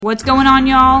What's going on,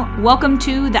 y'all? Welcome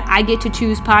to the I Get to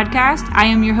Choose podcast. I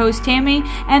am your host, Tammy,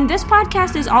 and this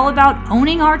podcast is all about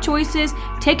owning our choices,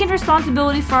 taking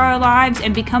responsibility for our lives,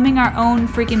 and becoming our own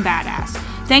freaking badass.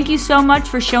 Thank you so much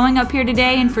for showing up here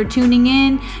today and for tuning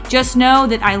in. Just know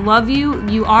that I love you,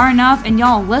 you are enough, and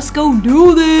y'all, let's go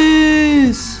do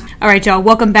this! Alright, y'all,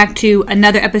 welcome back to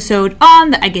another episode on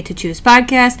the I Get to Choose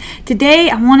podcast. Today,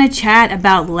 I want to chat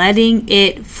about letting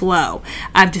it flow.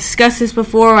 I've discussed this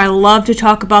before. I love to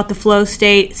talk about the flow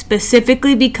state,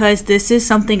 specifically because this is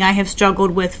something I have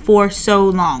struggled with for so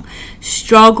long.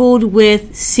 Struggled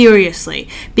with seriously,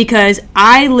 because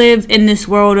I live in this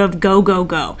world of go, go,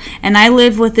 go. And I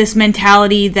live with this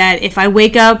mentality that if I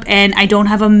wake up and I don't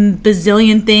have a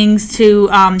bazillion things to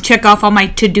check off on my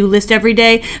to-do list every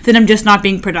day, then I'm just not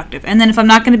being productive. And then if I'm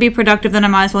not going to be productive, then I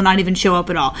might as well not even show up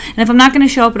at all. And if I'm not going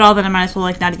to show up at all, then I might as well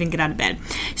not even get out of bed.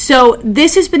 So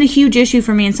this has been a huge issue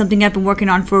for me and something I've been working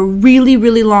on for a really,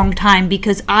 really long time,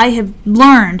 because I have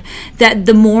learned that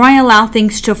the more I allow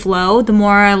things to flow, the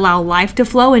more I allow life to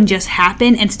flow and just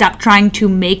happen and stop trying to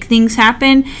make things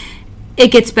happen, it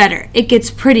gets better, it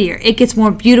gets prettier, it gets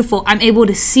more beautiful. I'm able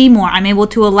to see more. I'm able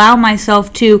to allow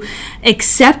myself to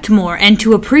accept more and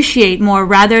to appreciate more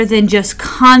rather than just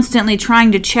constantly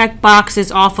trying to check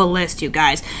boxes off a list, you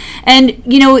guys. And,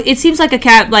 you know, it seems like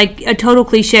a total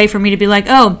cliche for me to be like,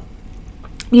 oh,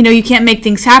 you know, you can't make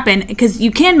things happen, because you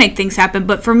can make things happen.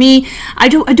 But for me, I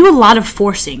do a lot of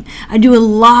forcing. I do a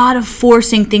lot of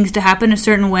forcing things to happen a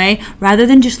certain way rather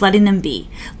than just letting them be.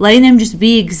 Letting them just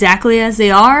be exactly as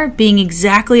they are, being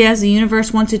exactly as the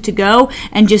universe wants it to go,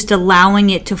 and just allowing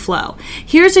it to flow.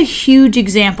 Here's a huge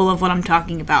example of what I'm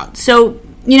talking about. So,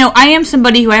 you know, I am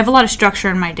somebody who I have a lot of structure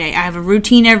in my day. I have a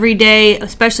routine every day,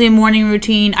 especially a morning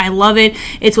routine. I love it.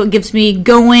 It's what gets me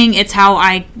going. It's how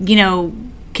I,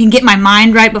 can get my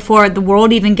mind right before the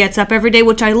world even gets up every day,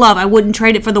 which I love. I wouldn't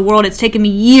trade it for the world. It's taken me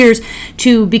years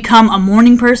to become a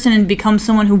morning person and become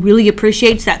someone who really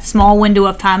appreciates that small window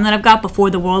of time that I've got before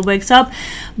the world wakes up.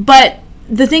 But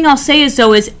the thing I'll say is,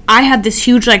 though, is I have this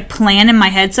huge plan in my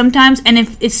head sometimes, and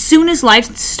if as soon as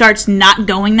life starts not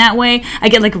going that way, I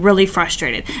get really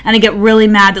frustrated, and I get really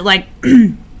mad that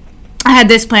I had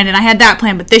this plan and I had that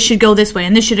plan, but this should go this way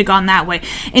and this should have gone that way.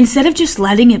 Instead of just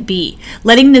letting it be,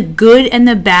 letting the good and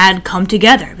the bad come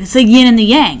together. It's the yin and the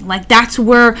yang. That's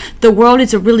where the world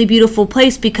is a really beautiful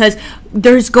place, because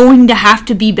there's going to have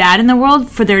to be bad in the world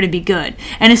for there to be good.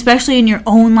 And especially in your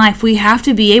own life, we have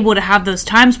to be able to have those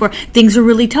times where things are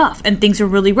really tough and things are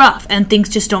really rough and things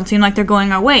just don't seem like they're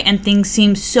going our way and things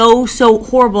seem so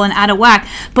horrible and out of whack.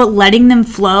 But letting them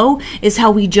flow is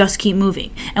how we just keep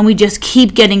moving, and we just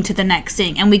keep getting to the next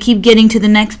thing, and we keep getting to the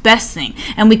next best thing,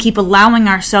 and we keep allowing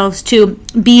ourselves to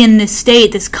be in this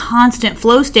state, this constant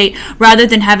flow state, rather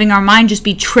than having our mind just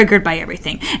be triggered by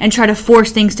everything and try to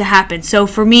force things to happen. So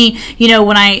for me,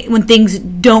 when things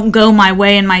don't go my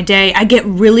way in my day, I get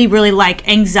really, really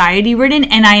anxiety ridden,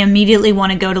 and I immediately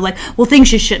want to go to well, things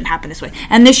just shouldn't happen this way,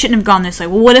 and this shouldn't have gone this way.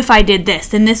 Well, what if I did this?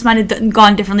 Then this might have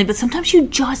gone differently. But sometimes you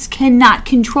just cannot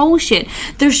control shit.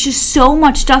 There's just so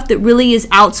much stuff that really is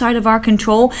outside of our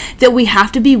control that we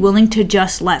have to be willing to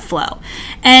just let flow.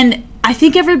 And I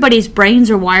think everybody's brains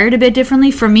are wired a bit differently.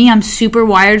 For me, I'm super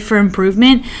wired for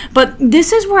improvement. But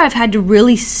this is where I've had to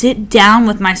really sit down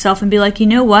with myself and be like, you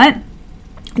know what?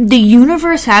 The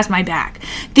universe has my back.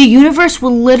 The universe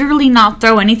will literally not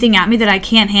throw anything at me that I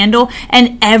can't handle.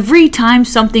 And every time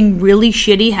something really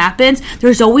shitty happens,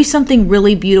 there's always something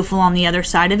really beautiful on the other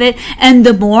side of it. And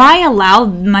the more I allow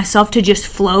myself to just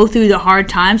flow through the hard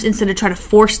times instead of try to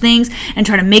force things and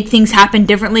try to make things happen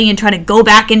differently and try to go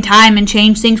back in time and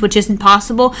change things, which isn't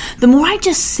possible, the more I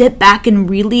just sit back and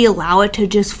really allow it to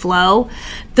just flow,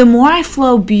 the more I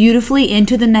flow beautifully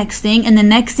into the next thing, and the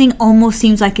next thing almost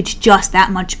seems like it's just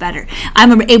that much better.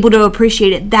 I'm able to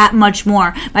appreciate it that much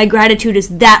more. My gratitude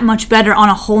is that much better on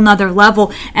a whole nother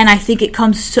level, and I think it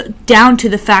comes down to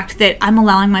the fact that I'm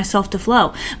allowing myself to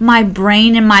flow. My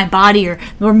brain and my body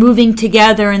we're moving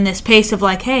together in this pace of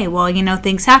hey, well,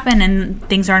 things happen, and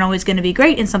things aren't always going to be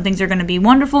great, and some things are going to be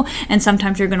wonderful, and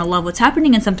sometimes you're going to love what's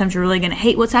happening, and sometimes you're really going to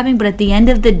hate what's happening, but at the end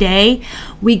of the day,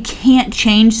 we can't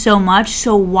change so much,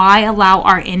 so why allow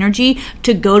our energy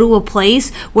to go to a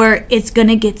place where it's going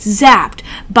to get zapped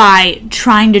by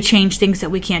trying to change things that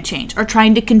we can't change or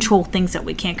trying to control things that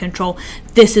we can't control?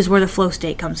 This is where the flow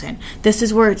state comes in. This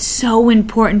is where it's so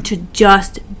important to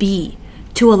just be,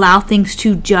 to allow things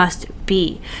to just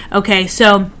be. Okay,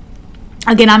 so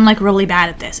again, I'm really bad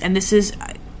at this, and this is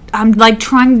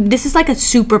this is like a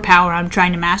superpower I'm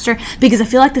trying to master, because I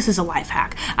feel like this is a life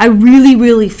hack. I really,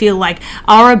 really feel like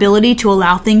our ability to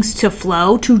allow things to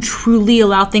flow, to truly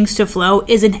allow things to flow,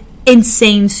 is an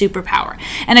insane superpower.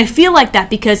 And I feel like that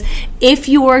because if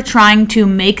you're trying to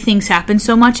make things happen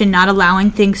so much and not allowing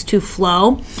things to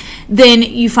flow, then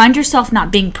you find yourself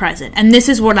not being present. And this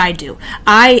is what I do.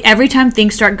 Every time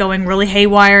things start going really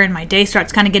haywire and my day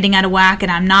starts kind of getting out of whack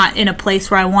and I'm not in a place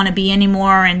where I want to be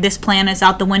anymore and this plan is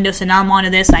out the window, so now I'm on to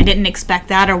this and I didn't expect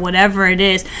that or whatever it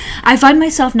is, I find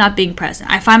myself not being present.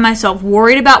 I find myself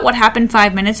worried about what happened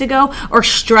 5 minutes ago or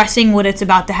stressing what it's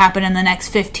about to happen in the next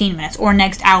 15 minutes or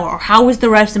next hour, or how is the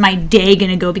rest of my day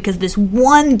going to go because this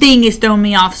one thing is throwing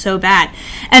me off so bad.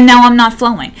 And now I'm not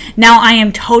flowing. Now I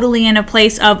am totally in a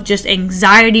place of just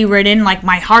anxiety ridden, like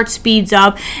my heart speeds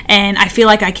up and I feel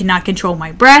like I cannot control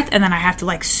my breath, and then I have to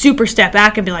like super step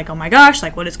back and be like, oh my gosh,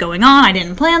 like what is going on? I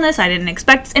didn't plan this, I didn't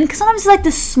expect this. And sometimes it's like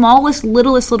the smallest,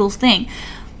 littlest thing,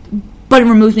 but it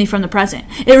removes me from the present.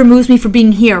 It removes me from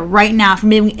being here right now, from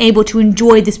being able to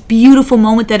enjoy this beautiful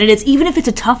moment that it is, even if it's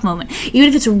a tough moment, even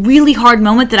if it's a really hard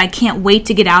moment that I can't wait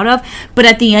to get out of. But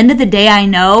at the end of the day, I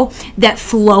know that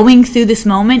flowing through this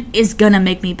moment is going to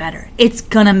make me better. It's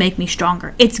going to make me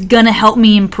stronger. It's going to help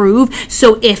me improve.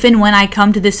 So if and when I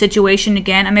come to this situation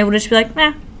again, I'm able to just be like,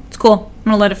 it's cool. I'm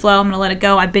going to let it flow. I'm going to let it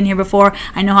go. I've been here before.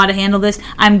 I know how to handle this.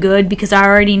 I'm good because I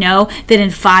already know that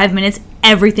in 5 minutes,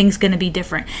 everything's going to be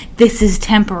different. This is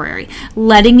temporary.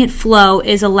 Letting it flow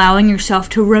is allowing yourself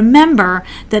to remember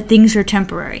that things are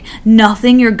temporary.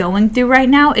 Nothing you're going through right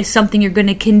now is something you're going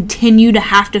to continue to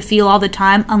have to feel all the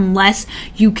time unless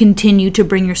you continue to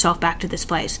bring yourself back to this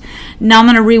place. Now I'm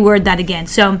going to reword that again.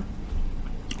 So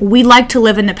we like to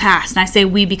live in the past. And I say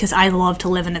we because I love to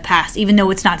live in the past, even though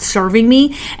it's not serving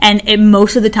me and it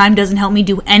most of the time doesn't help me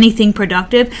do anything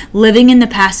productive. Living in the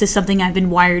past is something I've been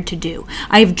wired to do.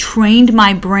 I've trained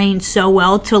my brain so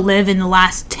well to live in the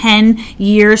last 10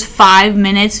 years, 5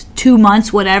 minutes, 2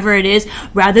 months, whatever it is,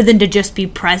 rather than to just be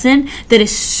present, that as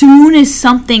soon as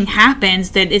something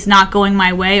happens that is not going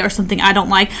my way or something I don't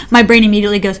like, my brain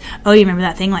immediately goes, oh, you remember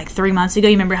that thing like 3 months ago?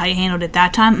 You remember how you handled it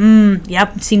that time?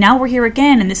 Yep. See, now we're here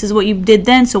again. And this is what you did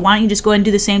then, so why don't you just go ahead and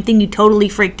do the same thing? You totally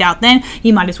freaked out then.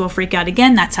 You might as well freak out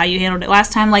again. That's how you handled it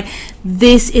last time. Like,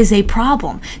 this is a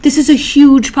problem. This is a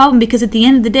huge problem because at the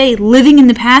end of the day, living in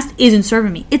the past isn't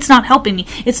serving me. It's not helping me.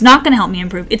 It's not going to help me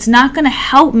improve. It's not going to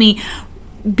help me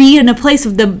be in a place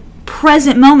of the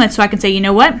present moment so I can say, you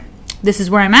know what? This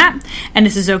is where I'm at, and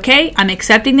this is okay. I'm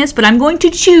accepting this, but I'm going to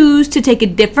choose to take a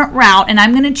different route, and I'm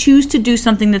going to choose to do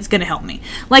something that's going to help me.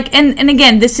 Like, and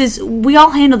again, we all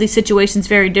handle these situations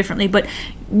very differently, but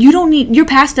your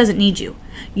past doesn't need you.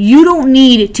 You don't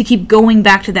need to keep going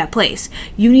back to that place.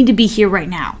 You need to be here right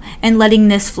now and letting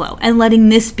this flow and letting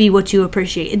this be what you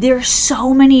appreciate. There are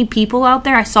so many people out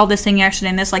there. I saw this thing yesterday,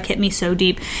 and this like hit me so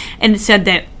deep, and it said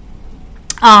that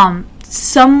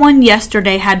someone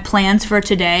yesterday had plans for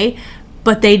today,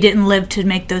 but they didn't live to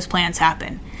make those plans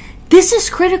happen. This is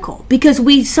critical because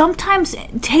we sometimes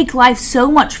take life so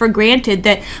much for granted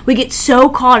that we get so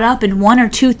caught up in 1 or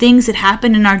 2 things that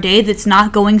happen in our day that's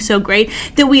not going so great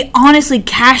that we honestly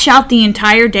cash out the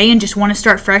entire day and just want to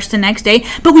start fresh the next day.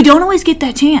 But we don't always get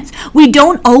that chance. We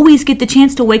don't always get the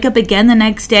chance to wake up again the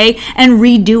next day and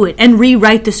redo it and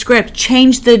rewrite the script,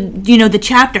 change the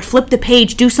chapter, flip the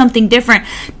page, do something different.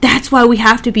 That's why we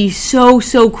have to be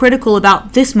so critical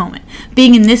about this moment,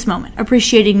 being in this moment,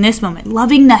 appreciating this moment,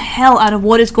 loving the hell out of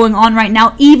what is going on right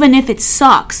now, even if it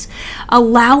sucks.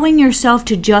 Allowing yourself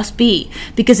to just be,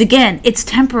 because again, it's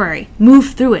temporary.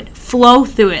 Move through it, flow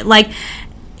through it. Like,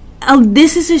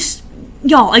 this is just,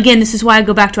 y'all, again, this is why I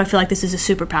go back to I feel like this is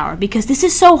a superpower, because this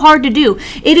is so hard to do.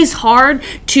 It is hard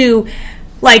to,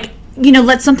 like,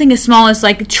 let something as small as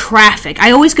like traffic.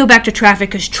 I always go back to traffic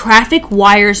because traffic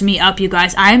wires me up, you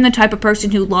guys. I am the type of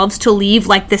person who loves to leave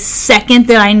like the second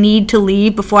that I need to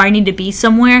leave before I need to be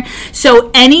somewhere. So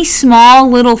any small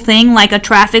little thing like a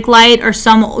traffic light or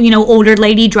some, older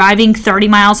lady driving 30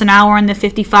 miles an hour in the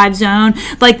 55 zone,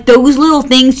 like those little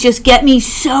things just get me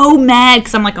so mad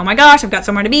because I'm like, oh my gosh, I've got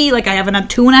somewhere to be. Like I have enough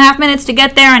 2.5 minutes to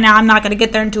get there and now I'm not going to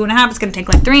get there in 2.5. It's going to take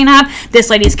like 3.5. This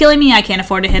lady is killing me. I can't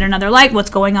afford to hit another light. What's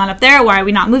going on up there? Why are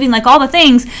we not moving? Like all the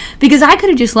things, because I could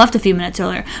have just left a few minutes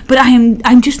earlier, but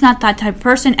I'm just not that type of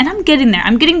person, and I'm getting there.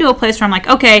 I'm getting to a place where I'm like,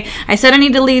 okay, I said I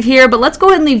need to leave here, but let's go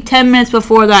ahead and leave 10 minutes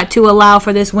before that to allow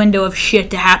for this window of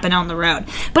shit to happen on the road.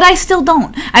 But I still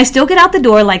don't. I still get out the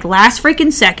door like last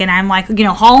freaking second. I'm like,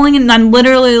 hauling, and I'm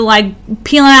literally like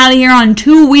peeling out of here on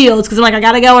 2 wheels because I'm like, I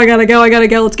gotta go.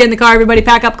 Let's get in the car. Everybody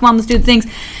pack up. Come on, let's do the things.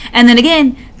 And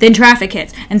then traffic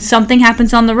hits and something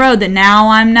happens on the road that now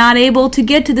I'm not able to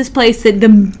get to this place that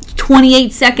the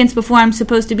 28 seconds before I'm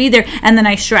supposed to be there, and then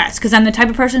I stress because I'm the type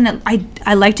of person that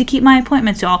I like to keep my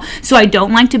appointments all. So I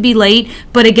don't like to be late,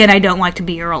 but again, I don't like to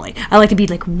be early. I like to be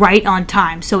like right on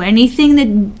time. So anything that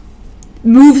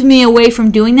moves me away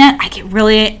from doing that, I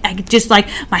get just like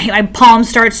my palms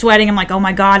start sweating. I'm like, oh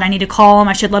my God, I need to call him.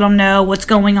 I should let him know what's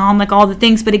going on, like all the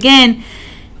things. But again,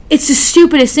 it's the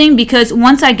stupidest thing because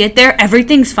once I get there,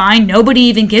 everything's fine. Nobody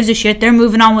even gives a shit. They're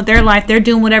moving on with their life. They're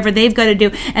doing whatever they've got to do.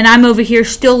 And I'm over here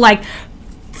still like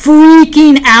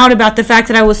freaking out about the fact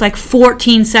that I was like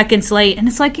 14 seconds late. And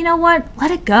it's like, you know what?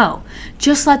 Let it go.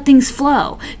 Just let things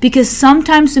flow. Because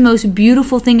sometimes the most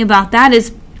beautiful thing about that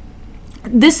is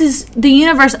this is the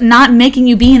universe not making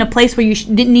you be in a place where you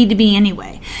didn't need to be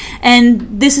anyway.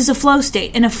 And this is a flow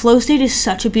state. And a flow state is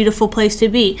such a beautiful place to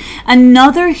be.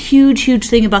 Another huge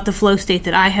thing about the flow state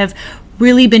that I have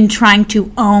really been trying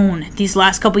to own these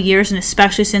last couple years, and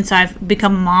especially since I've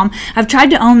become a mom, I've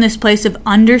tried to own this place of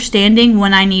understanding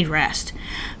when I need rest.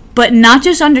 But not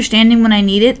just understanding when I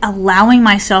need it, allowing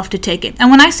myself to take it.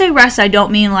 And when I say rest, I don't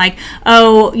mean like,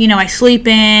 oh, I sleep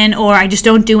in, or I just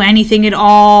don't do anything at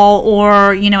all,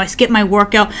 or, I skip my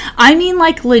workout. I mean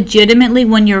like legitimately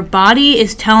when your body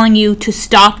is telling you to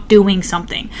stop doing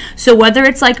something. So whether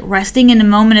it's like resting in a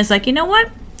moment is like, you know what?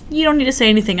 You don't need to say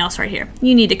anything else right here.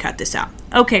 You need to cut this out.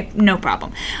 Okay, no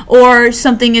problem. Or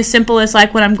something as simple as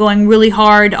like when I'm going really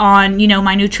hard on,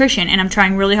 my nutrition and I'm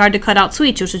trying really hard to cut out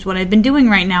sweets, which is what I've been doing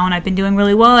right now, and I've been doing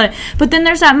really well at it. But then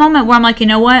there's that moment where I'm like, you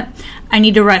know what? I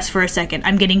need to rest for a second.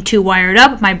 I'm getting too wired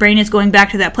up. My brain is going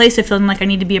back to that place of feeling like I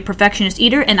need to be a perfectionist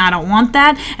eater, and I don't want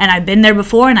that. And I've been there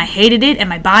before, and I hated it, and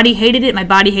my body hated it. My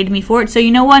body hated me for it. So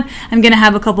you know what? I'm going to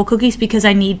have a couple cookies because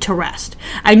I need to rest.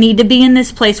 I need to be in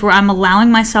this place where I'm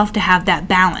allowing myself to have that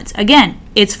balance. Again,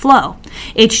 it's flow.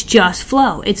 It's just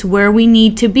flow. It's where we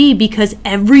need to be because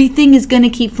everything is going to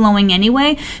keep flowing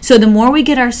anyway. So the more we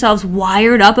get ourselves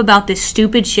wired up about this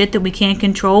stupid shit that we can't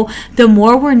control, the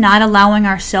more we're not allowing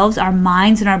ourselves, our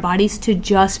minds and our bodies to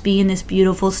just be in this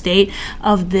beautiful state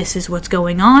of this is what's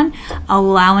going on,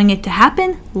 allowing it to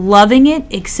happen, loving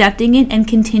it, accepting it, and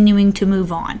continuing to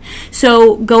move on.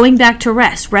 So going back to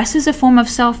rest. Rest is a form of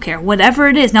self-care, whatever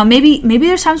it is. Now maybe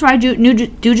there's times where I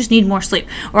do just need more sleep,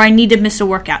 or I need to miss a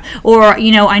workout, or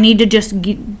I need to just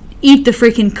eat the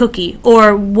freaking cookie,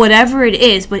 or whatever it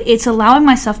is. But it's allowing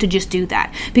myself to just do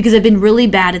that because I've been really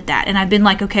bad at that, and I've been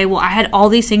like, okay, well, I had all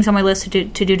these things on my list to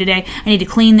do today. I need to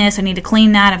clean this, I need to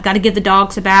clean that, I've got to give the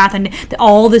dogs a bath, and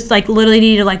all this, like, literally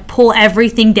need to like pull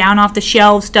everything down off the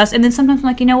shelves, dust. And then sometimes I'm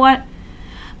like, you know what?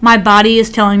 My body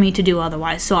is telling me to do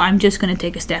otherwise. So I'm just going to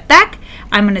take a step back.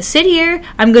 I'm going to sit here.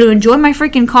 I'm going to enjoy my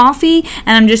freaking coffee.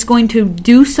 And I'm just going to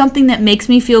do something that makes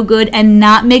me feel good and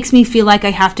not makes me feel like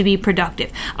I have to be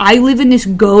productive. I live in this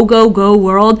go, go, go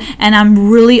world. And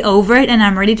I'm really over it. And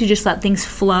I'm ready to just let things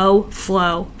flow.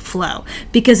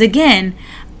 Because again,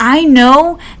 I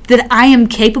know that I am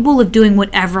capable of doing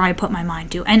whatever I put my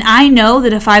mind to. And I know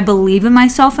that if I believe in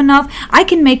myself enough, I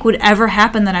can make whatever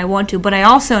happen that I want to. But I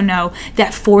also know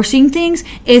that forcing things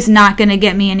is not going to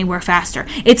get me anywhere faster.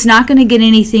 It's not going to get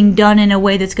anything done in a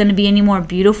way that's going to be any more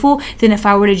beautiful than if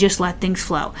I were to just let things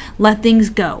flow. Let things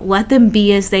go. Let them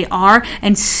be as they are,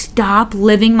 and stop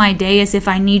living my day as if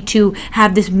I need to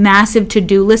have this massive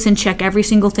to-do list and check every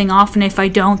single thing off. And if I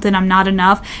don't, then I'm not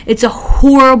enough. It's a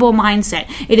horrible mindset.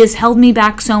 It has held me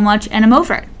back so much, and I'm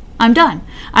over it. I'm done.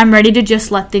 I'm ready to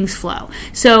just let things flow.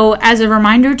 So as a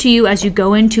reminder to you, as you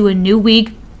go into a new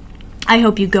week, I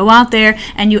hope you go out there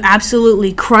and you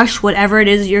absolutely crush whatever it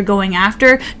is you're going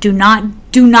after. Do not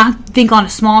think on a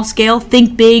small scale.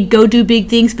 Think big, go do big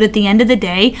things. But at the end of the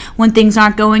day, when things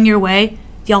aren't going your way,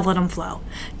 y'all let them flow.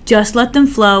 Just let them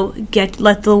flow.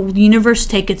 Let the universe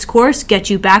take its course, get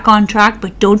you back on track,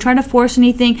 but don't try to force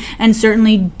anything, and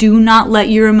certainly do not let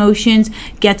your emotions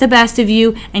get the best of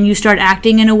you and you start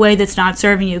acting in a way that's not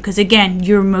serving you. Because again,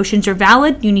 your emotions are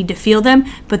valid, you need to feel them,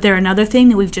 but they're another thing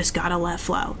that we've just got to let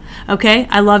flow. Okay?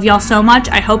 I love y'all so much.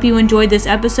 I hope you enjoyed this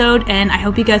episode, and I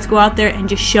hope you guys go out there and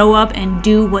just show up and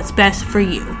do what's best for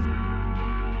you.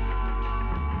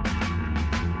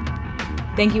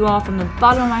 Thank you all from the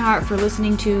bottom of my heart for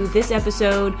listening to this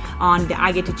episode on the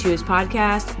I Get to Choose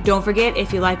podcast. Don't forget,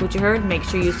 if you like what you heard, make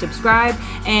sure you subscribe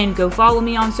and go follow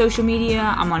me on social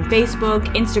media. I'm on Facebook,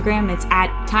 Instagram. It's at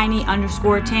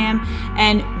tiny_Tam.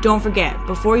 And don't forget,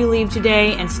 before you leave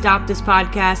today and stop this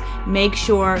podcast, make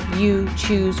sure you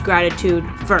choose gratitude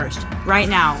first. Right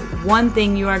now, one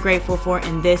thing you are grateful for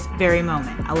in this very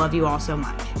moment. I love you all so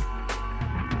much.